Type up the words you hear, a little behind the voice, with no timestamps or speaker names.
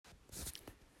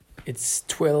It's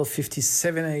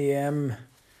 12:57 a.m.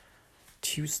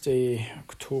 Tuesday,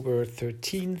 October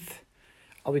 13th.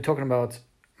 I'll be talking about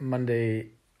Monday,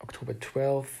 October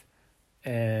 12th,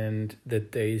 and the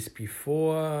days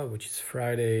before, which is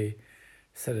Friday,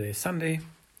 Saturday, Sunday.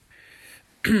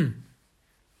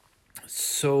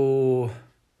 So,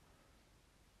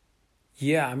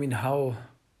 yeah, I mean, how...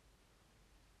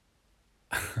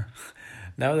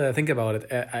 now that I think about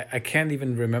it, I can't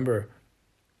even remember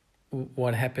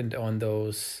what happened on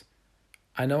those.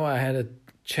 I know I had a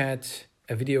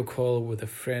video call with a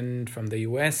friend from the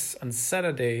US on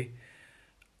Saturday,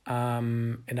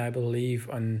 and I believe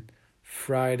on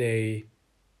Friday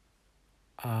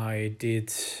I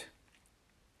did.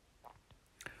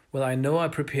 Well, I know I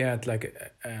prepared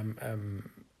like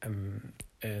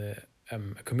a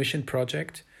commission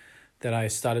project that I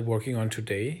started working on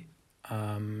today.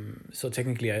 So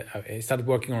technically, I started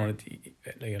working on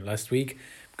it last week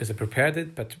because I prepared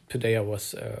it, but today I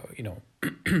was,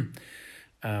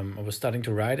 I was starting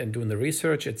to write and doing the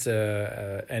research. It's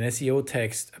an SEO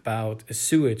text about a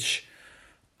sewage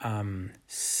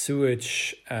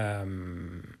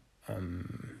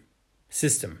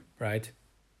system, right?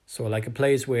 So like a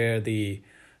place where the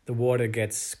water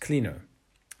gets cleaner,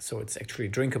 so it's actually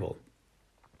drinkable.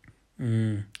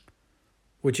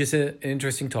 Which is an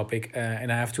interesting topic, and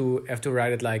I have to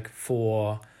write it like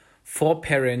for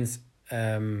parents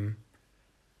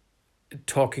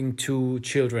talking to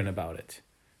children about it.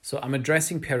 So I'm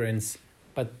addressing parents,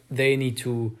 but they need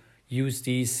to use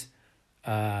this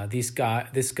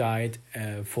guide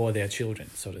for their children,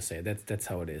 so to say. That's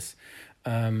how it is.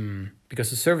 Because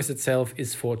the service itself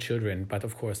is for children, but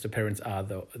of course the parents are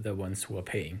the ones who are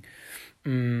paying.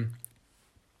 And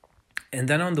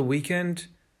then on the weekend,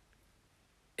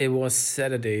 it was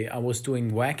Saturday, I was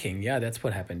doing whacking. Yeah, that's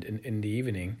what happened in the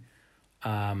evening.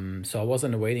 So I was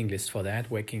on the waiting list for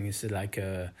that. Whacking is like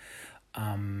a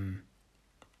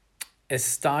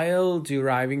style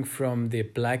deriving from the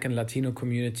Black and Latino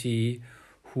community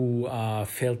who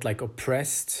felt like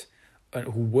oppressed,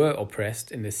 who were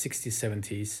oppressed in the 60s,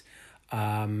 70s.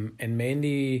 And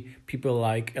mainly people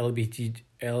like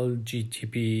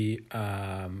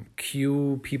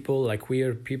LGBTQ people, like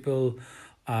queer people.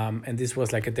 And this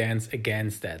was like a dance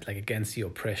against that, like against the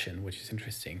oppression, which is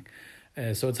interesting.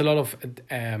 So it's a lot of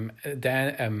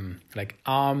like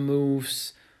arm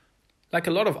moves, like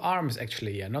a lot of arms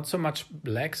actually. Yeah, not so much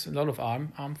legs, a lot of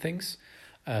arm things.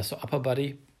 So upper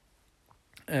body,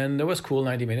 and it was cool.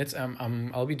 90 minutes.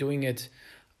 I'll be doing it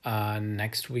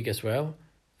next week as well.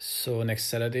 So next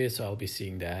Saturday, so I'll be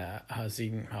seeing how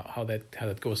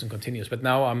that goes and continues. But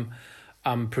now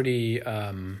I'm pretty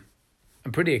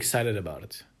excited about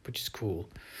it, which is cool.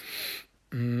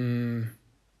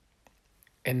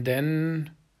 And then,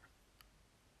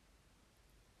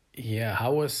 yeah,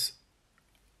 how was,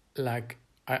 like,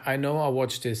 I know I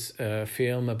watched this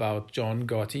film about John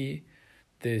Gotti,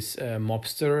 this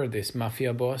mobster, this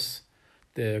mafia boss,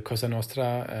 the Cosa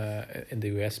Nostra in the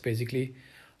US, basically.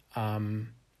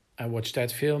 I watched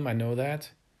that film, I know that.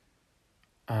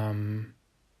 I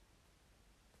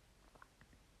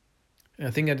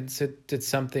think I did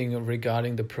something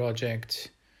regarding the project,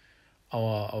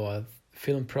 our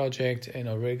film project,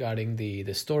 regarding the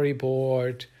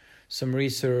storyboard, some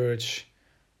research,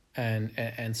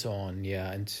 and so on.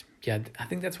 Yeah, and yeah, I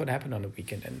think that's what happened on the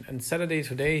weekend. And Saturday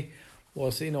today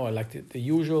was like the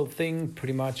usual thing,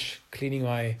 pretty much cleaning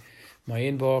my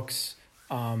inbox,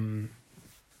 working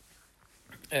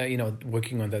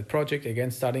on that project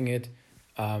again, starting it.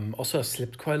 Also, I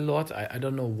slept quite a lot. I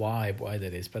don't know why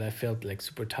that is, but I felt like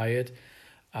super tired.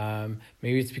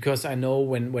 Maybe it's because I know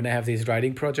when I have these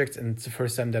writing projects and it's the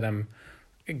first time that I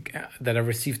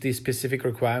received these specific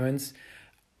requirements,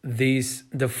 the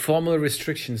formal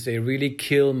restrictions, they really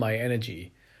kill my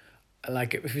energy.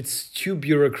 Like if it's too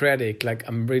bureaucratic, like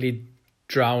I'm really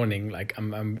drowning. Like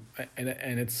and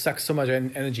it sucks so much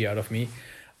energy out of me.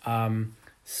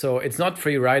 So it's not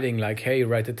free writing, like, hey,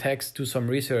 write a text, do some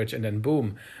research, and then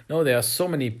boom. No, there are so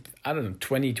many,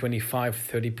 20, 25,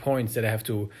 30 points that I have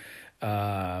to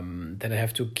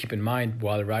keep in mind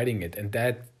while writing it. And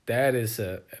that is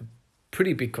a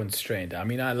pretty big constraint. I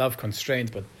mean, I love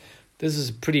constraints, but this is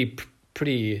a pretty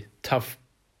tough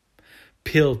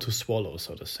pill to swallow,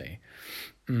 so to say.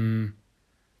 Yeah,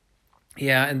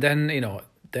 and then,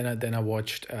 then I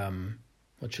watched a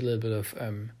little bit of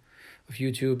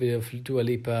YouTube, a bit of Dua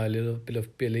Lipa, a little bit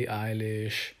of Billie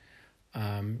Eilish,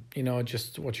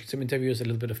 just watching some interviews, a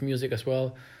little bit of music as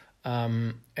well,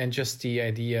 and just the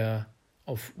idea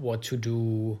of what to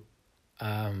do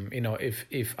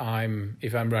if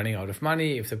I'm running out of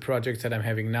money, if the projects that I'm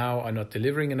having now are not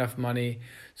delivering enough money.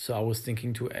 So I was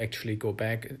thinking to actually go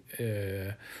back,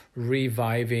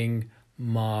 reviving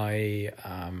my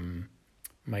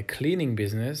my cleaning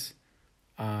business,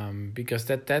 because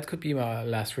that could be my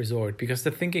last resort. Because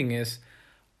the thinking is,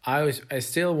 I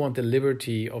still want the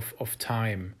liberty of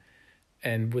time,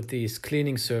 and with this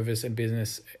cleaning service and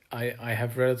business, I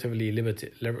have relative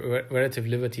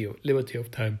liberty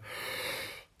of time.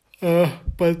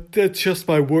 But that's just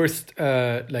my worst,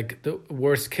 the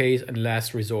worst case and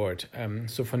last resort.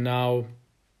 So for now,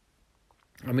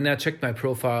 I checked my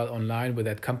profile online with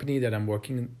that company that I'm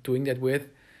doing that with,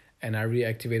 and I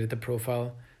reactivated the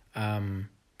profile.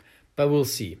 But we'll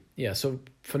see. Yeah. So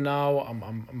for now,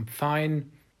 I'm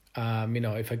fine.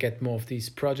 If I get more of these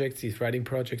projects, these writing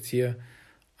projects here,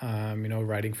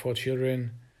 writing for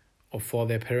children or for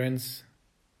their parents,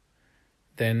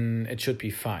 then it should be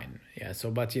fine. Yeah.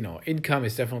 So, but income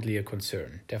is definitely a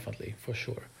concern. Definitely, for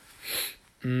sure.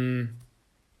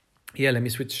 Let me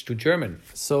switch to German.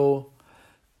 So,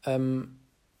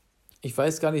 ich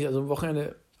weiß gar nicht, also am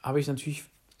Wochenende habe ich natürlich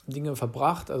Dinge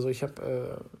verbracht. Also ich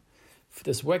habe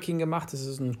das Working gemacht. Das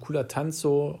ist ein cooler Tanz,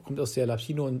 so kommt aus der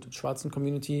Latino- und schwarzen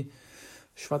Community,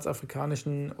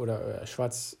 schwarzafrikanischen oder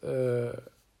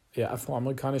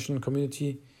afroamerikanischen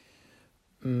Community.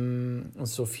 Und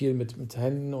so viel mit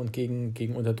Händen und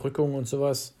gegen Unterdrückung und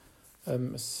sowas.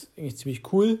 Ist eigentlich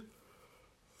ziemlich cool,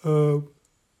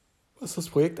 was das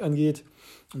Projekt angeht.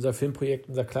 Unser Filmprojekt,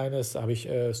 unser kleines, da habe ich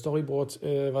Storyboard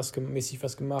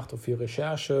was gemacht, auch viel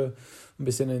Recherche, ein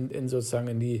bisschen in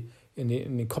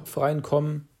den Kopf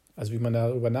reinkommen, also wie man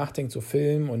darüber nachdenkt, so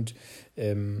Film und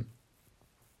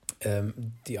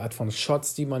die Art von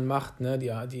Shots, die man macht, ne,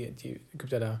 die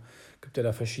gibt ja da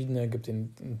verschiedene, gibt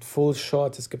den Full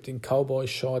Shot, es gibt den Cowboy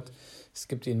Shot, es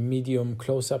gibt den Medium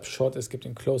Close-Up Shot, es gibt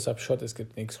den Close-Up Shot, es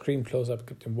gibt den Extreme Close-Up, es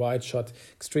gibt den Wide Shot,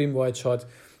 Extreme Wide Shot.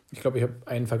 Ich glaube, ich habe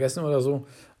einen vergessen oder so.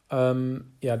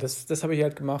 Das habe ich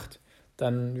halt gemacht.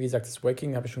 Dann, wie gesagt, das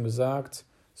Waking habe ich schon gesagt.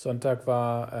 Sonntag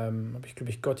habe ich,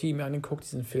 glaube ich, Gotti mir angeguckt,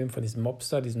 diesen Film von diesem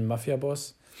Mobster, diesem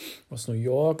Mafia-Boss aus New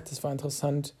York. Das war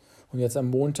interessant. Und jetzt am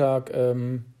Montag,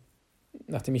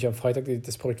 nachdem ich am Freitag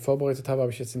das Projekt vorbereitet habe,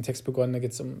 habe ich jetzt den Text begonnen. Da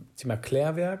geht es um das Thema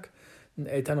Klärwerk, ein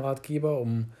Elternratgeber,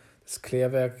 um das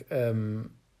Klärwerk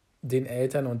den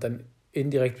Eltern und dann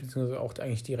indirekt, beziehungsweise auch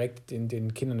eigentlich direkt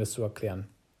den Kindern das zu erklären.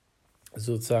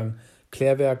 Also sozusagen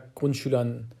Klärwerk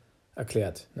Grundschülern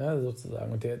erklärt, ne,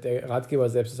 sozusagen. Und der Ratgeber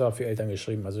selbst ist aber für Eltern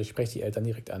geschrieben. Also ich spreche die Eltern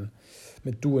direkt an,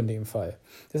 mit du in dem Fall.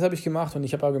 Das habe ich gemacht und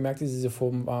ich habe aber gemerkt, diese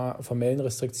formellen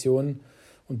Restriktionen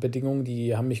und Bedingungen,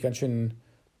 die haben mich ganz schön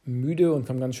müde und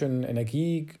haben ganz schön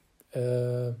Energie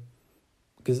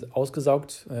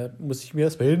ausgesaugt. Muss ich mir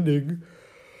das mal hinlegen.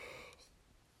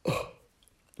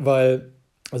 Weil,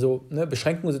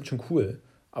 Beschränkungen sind schon cool,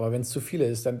 aber wenn es zu viele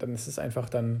ist, dann ist es einfach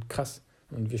dann krass.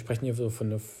 Und wir sprechen hier so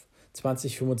von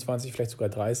 20, 25, vielleicht sogar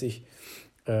 30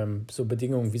 so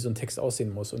Bedingungen, wie so ein Text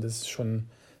aussehen muss. Und das ist schon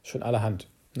allerhand.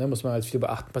 Ne? Muss man halt viel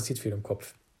beachten, passiert viel im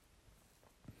Kopf.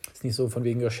 Ist nicht so von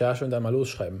wegen Recherche und dann mal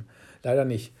losschreiben. Leider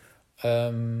nicht.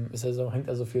 Hängt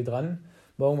also viel dran.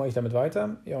 Morgen mache ich damit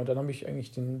weiter. Ja, und dann habe ich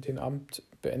eigentlich den Abend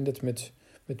beendet mit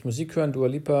Musik hören, Dua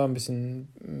Lipa, ein bisschen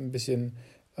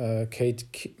Kate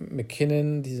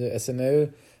McKinnon, diese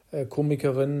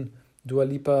SNL-Komikerin, Dua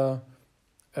Lipa,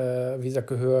 wie gesagt,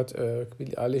 gehört,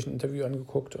 Billie Eilish ein Interview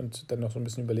angeguckt und dann noch so ein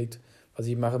bisschen überlegt, was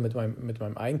ich mache mit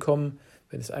meinem Einkommen.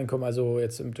 Wenn das Einkommen also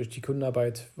jetzt durch die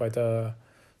Kundenarbeit weiter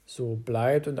so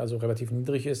bleibt und also relativ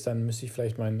niedrig ist, dann müsste ich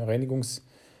vielleicht mein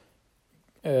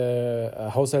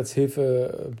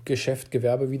Haushaltshilfe, Geschäft,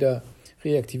 Gewerbe wieder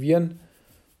reaktivieren.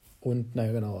 Und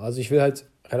naja, genau. Also ich will halt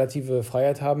relative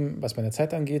Freiheit haben, was meine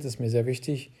Zeit angeht, das ist mir sehr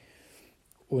wichtig.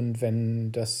 Und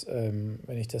wenn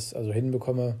ich das also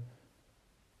hinbekomme,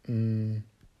 also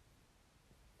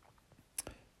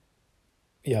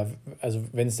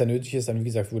wenn es dann nötig ist, dann wie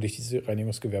gesagt, würde ich diese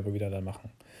Reinigungsgewerbe wieder dann machen.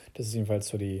 Das ist jedenfalls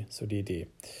so die Idee.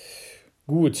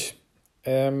 Gut.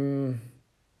 I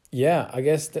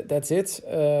guess that's it.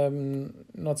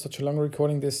 Not such a long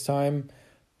recording this time,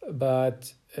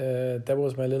 but that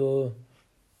was my little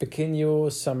pequeño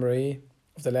summary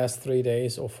of the last 3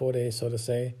 days or 4 days, so to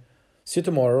say. See you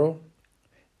tomorrow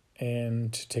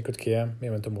and take good care.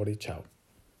 Memento mori. Ciao.